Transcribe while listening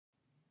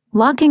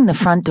Locking the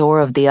front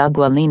door of the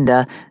Agua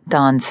Linda,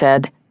 Don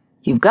said,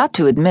 "You've got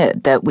to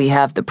admit that we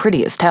have the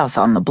prettiest house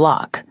on the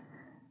block."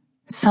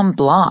 "Some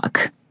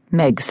block,"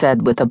 Meg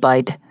said with a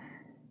bite.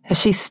 As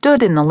she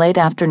stood in the late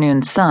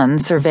afternoon sun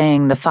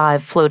surveying the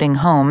 5 floating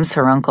homes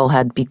her uncle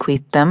had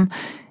bequeathed them,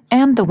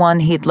 and the one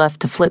he'd left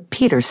to Flip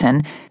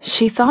Peterson,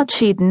 she thought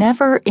she'd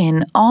never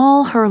in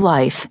all her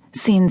life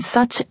seen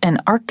such an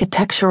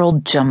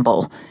architectural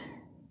jumble.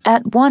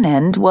 At one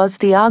end was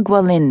the Agua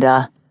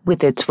Linda,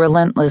 with its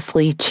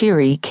relentlessly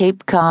cheery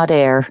Cape Cod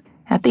air.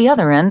 At the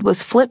other end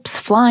was Flip's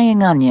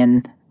Flying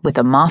Onion, with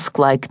a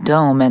mosque-like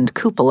dome and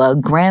cupola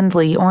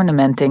grandly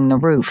ornamenting the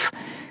roof.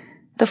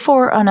 The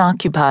 4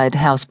 unoccupied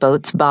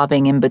houseboats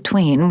bobbing in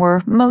between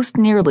were most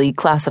nearly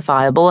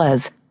classifiable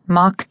as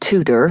Mock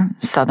Tudor,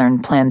 Southern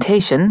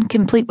Plantation,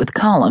 complete with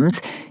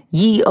columns,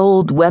 Ye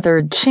Old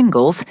Weathered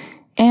Shingles,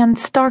 and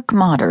Stark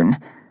Modern.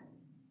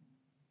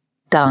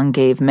 Don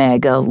gave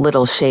Meg a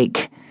little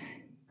shake.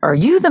 "Are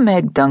you the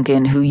Meg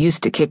Duncan who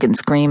used to kick and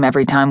scream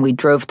every time we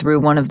drove through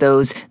one of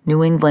those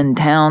New England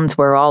towns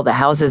where all the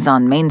houses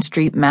on Main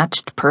Street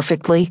matched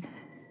perfectly?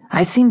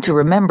 I seem to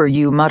remember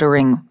you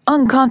muttering,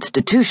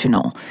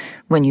 'Unconstitutional,'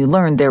 when you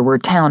learned there were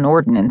town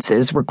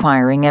ordinances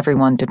requiring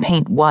everyone to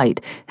paint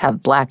white,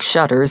 have black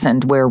shutters,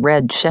 and wear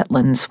red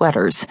Shetland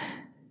sweaters."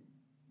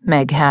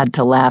 Meg had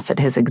to laugh at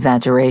his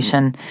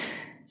exaggeration.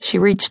 She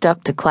reached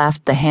up to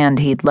clasp the hand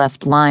he'd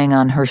left lying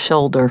on her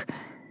shoulder.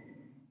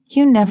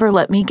 "You never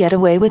let me get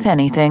away with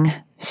anything,"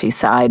 she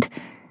sighed.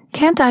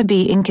 "Can't I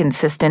be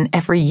inconsistent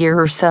every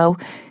year or so?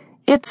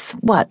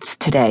 What's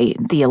today,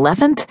 the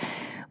 11th?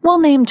 We'll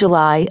name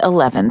July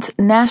 11th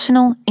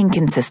National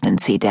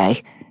Inconsistency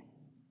Day."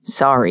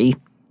 "Sorry,"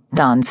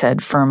 Don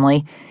said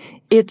firmly.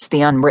 "It's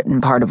the unwritten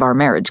part of our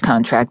marriage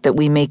contract that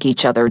we make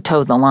each other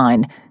toe the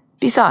line.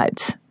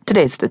 Besides,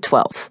 today's the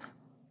 12th.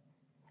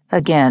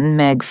 Again,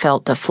 Meg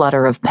felt a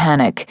flutter of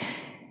panic.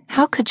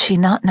 How could she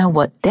not know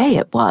what day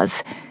it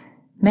was?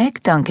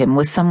 Meg Duncan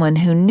was someone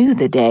who knew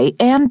the day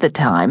and the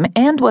time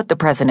and what the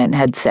president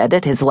had said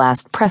at his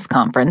last press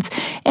conference,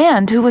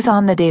 and who was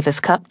on the Davis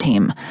Cup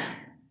team.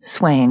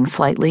 Swaying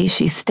slightly,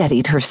 she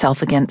steadied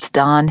herself against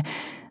Don,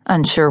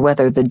 unsure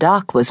whether the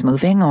dock was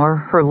moving or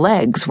her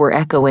legs were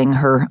echoing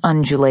her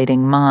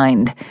undulating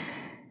mind.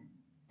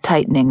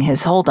 Tightening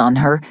his hold on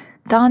her,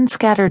 Don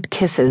scattered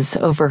kisses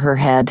over her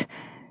head.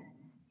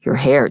 "Your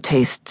hair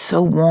tastes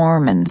so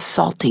warm and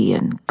salty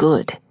and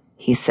good,"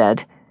 he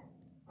said.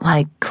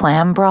 "Like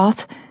clam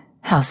broth?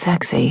 How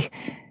sexy."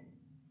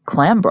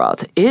 "Clam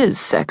broth is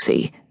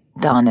sexy,"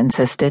 Don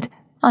insisted,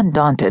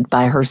 undaunted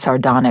by her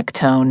sardonic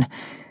tone.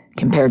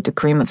 "Compared to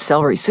cream of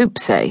celery soup,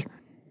 say."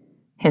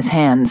 His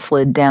hand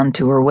slid down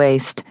to her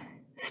waist.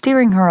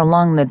 Steering her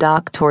along the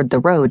dock toward the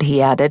road,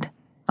 he added,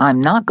 "I'm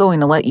not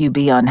going to let you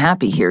be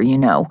unhappy here, you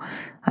know.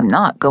 I'm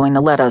not going to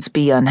let us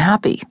be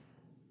unhappy."